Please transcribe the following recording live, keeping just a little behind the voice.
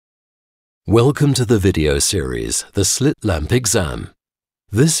Welcome to the video series, The Slit Lamp Exam.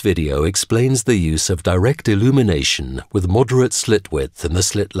 This video explains the use of direct illumination with moderate slit width in the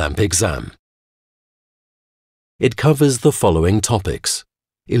slit lamp exam. It covers the following topics: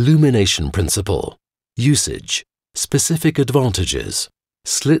 illumination principle, usage, specific advantages,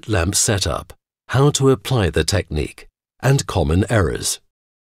 slit lamp setup, how to apply the technique, and common errors.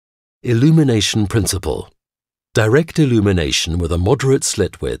 Illumination principle. Direct illumination with a moderate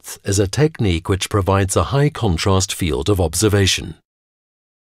slit width is a technique which provides a high contrast field of observation.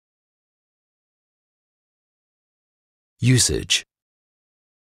 Usage.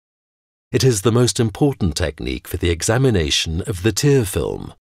 It is the most important technique for the examination of the tear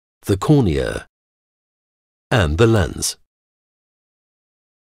film, the cornea, and the lens.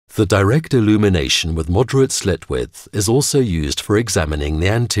 The direct illumination with moderate slit width is also used for examining the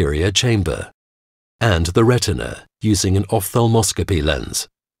anterior chamber and the retina using an ophthalmoscopy lens.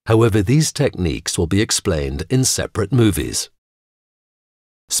 However, these techniques will be explained in separate movies.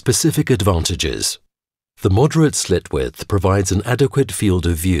 Specific advantages. The moderate slit width provides an adequate field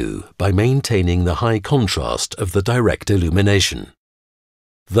of view by maintaining the high contrast of the direct illumination.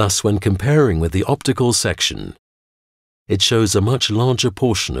 Thus, when comparing with the optical section, it shows a much larger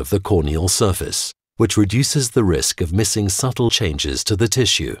portion of the corneal surface, which reduces the risk of missing subtle changes to the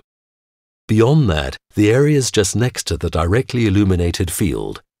tissue. Beyond that, the areas just next to the directly illuminated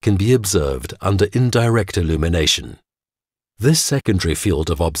field can be observed under indirect illumination. This secondary field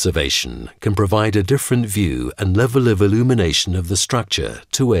of observation can provide a different view and level of illumination of the structure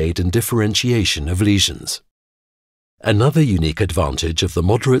to aid in differentiation of lesions. Another unique advantage of the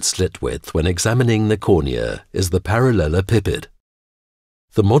moderate slit width when examining the cornea is the parallelepiped.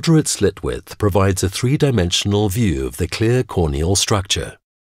 The moderate slit width provides a three-dimensional view of the clear corneal structure.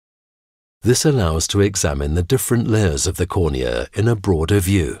 This allows to examine the different layers of the cornea in a broader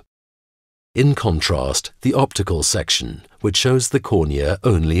view. In contrast, the optical section, which shows the cornea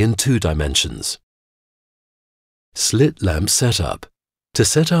only in 2 dimensions. Slit lamp setup. To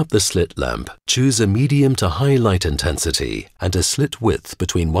set up the slit lamp, choose a medium to high light intensity and a slit width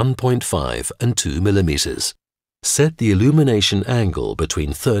between 1.5 and 2 millimeters. Set the illumination angle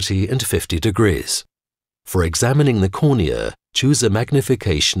between 30 and 50 degrees. For examining the cornea, choose a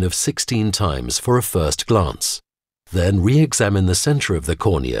magnification of 16 times for a first glance. Then re-examine the center of the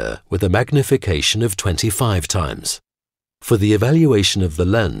cornea with a magnification of 25 times. For the evaluation of the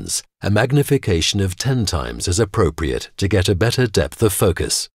lens, a magnification of 10 times is appropriate to get a better depth of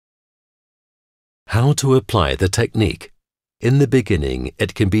focus. How to apply the technique. In the beginning,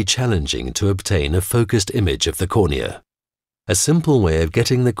 it can be challenging to obtain a focused image of the cornea. A simple way of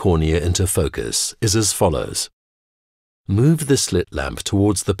getting the cornea into focus is as follows. Move the slit lamp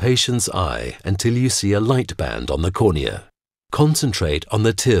towards the patient's eye until you see a light band on the cornea. Concentrate on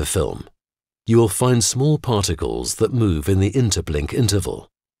the tear film. You will find small particles that move in the interblink interval.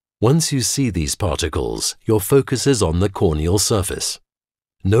 Once you see these particles, your focus is on the corneal surface.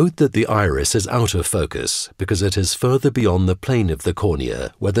 Note that the iris is out of focus because it is further beyond the plane of the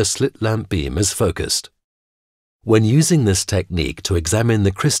cornea where the slit lamp beam is focused. When using this technique to examine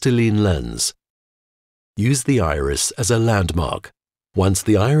the crystalline lens, use the iris as a landmark. Once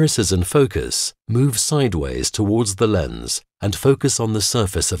the iris is in focus, move sideways towards the lens and focus on the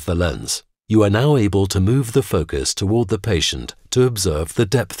surface of the lens. You are now able to move the focus toward the patient to observe the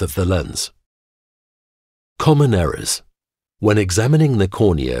depth of the lens. Common errors. When examining the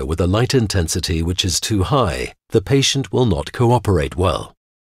cornea with a light intensity which is too high, the patient will not cooperate well.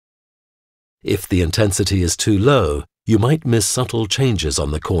 If the intensity is too low, you might miss subtle changes on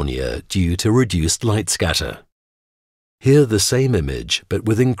the cornea due to reduced light scatter. Here the same image but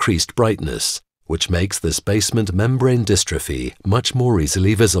with increased brightness, which makes this basement membrane dystrophy much more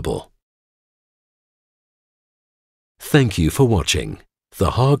easily visible. Thank you for watching.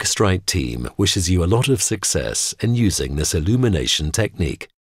 The Haag-Streit team wishes you a lot of success in using this illumination technique.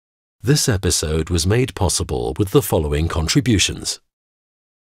 This episode was made possible with the following contributions.